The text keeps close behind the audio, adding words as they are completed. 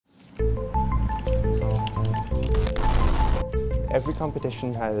Every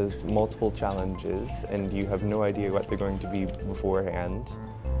competition has multiple challenges and you have no idea what they're going to be beforehand.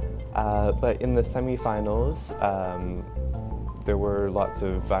 But in the semi-finals, there were lots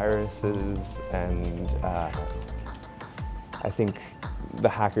of viruses and I think the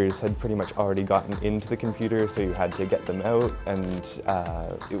hackers had pretty much already gotten into the computer, so you had to get them out, and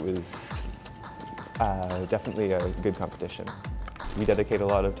it was definitely a good competition. We dedicate a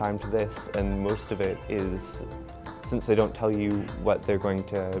lot of time to this, and most of it is, since they don't tell you what they're going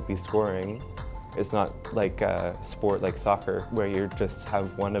to be scoring, it's not like a sport like soccer where you just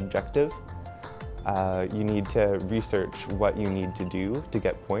have one objective. You need to research what you need to do to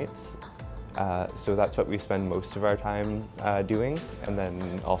get points. So that's what we spend most of our time doing, and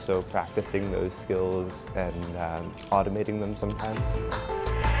then also practicing those skills and automating them sometimes.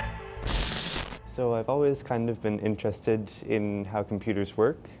 So I've always kind of been interested in how computers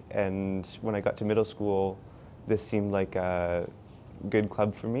work, and when I got to middle school, this seemed like a good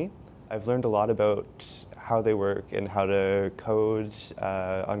club for me. I've learned a lot about how they work and how to code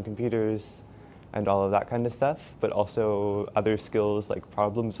on computers and all of that kind of stuff, but also other skills like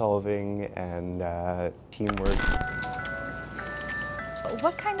problem solving and teamwork.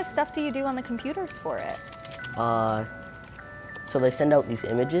 What kind of stuff do you do on the computers for it? So they send out these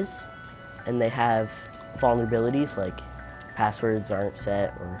images and they have vulnerabilities like passwords aren't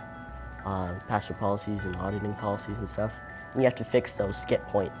set or password policies and auditing policies and stuff. And you have to fix those to get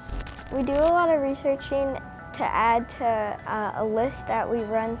points. We do a lot of researching to add to a list that we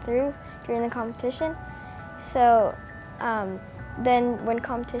run through during the competition. So then when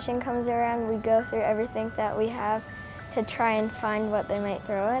competition comes around, we go through everything that we have to try and find what they might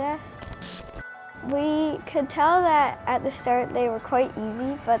throw at us. We could tell that at the start they were quite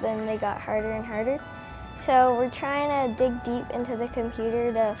easy, but then they got harder and harder. So we're trying to dig deep into the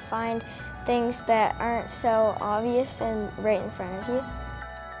computer to find things that aren't so obvious and right in front of you.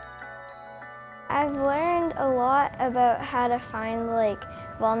 I've learned a lot about how to find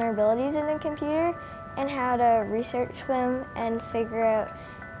vulnerabilities in the computer and how to research them and figure out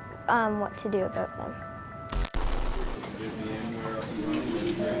what to do about them.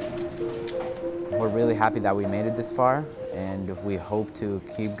 We're really happy that we made it this far, and we hope to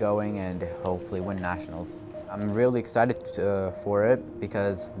keep going and hopefully win nationals. I'm really excited for it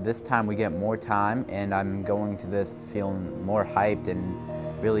because this time we get more time, and I'm going to this feeling more hyped and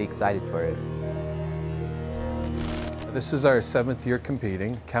really excited for it. This is our 7th year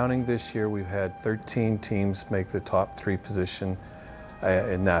competing. Counting this year, we've had 13 teams make the top 3 position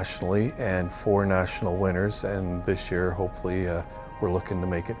nationally and 4 national winners, and this year hopefully we're looking to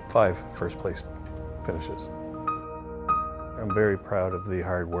make it 5 first place finishes. I'm very proud of the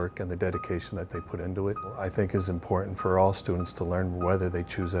hard work and the dedication that they put into it. I think is important for all students to learn whether they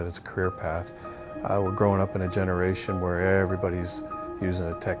choose that as a career path. We're growing up in a generation where everybody's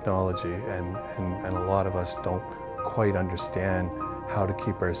using a technology, and a lot of us don't quite understand how to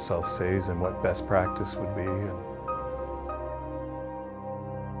keep ourselves safe and what best practice would be.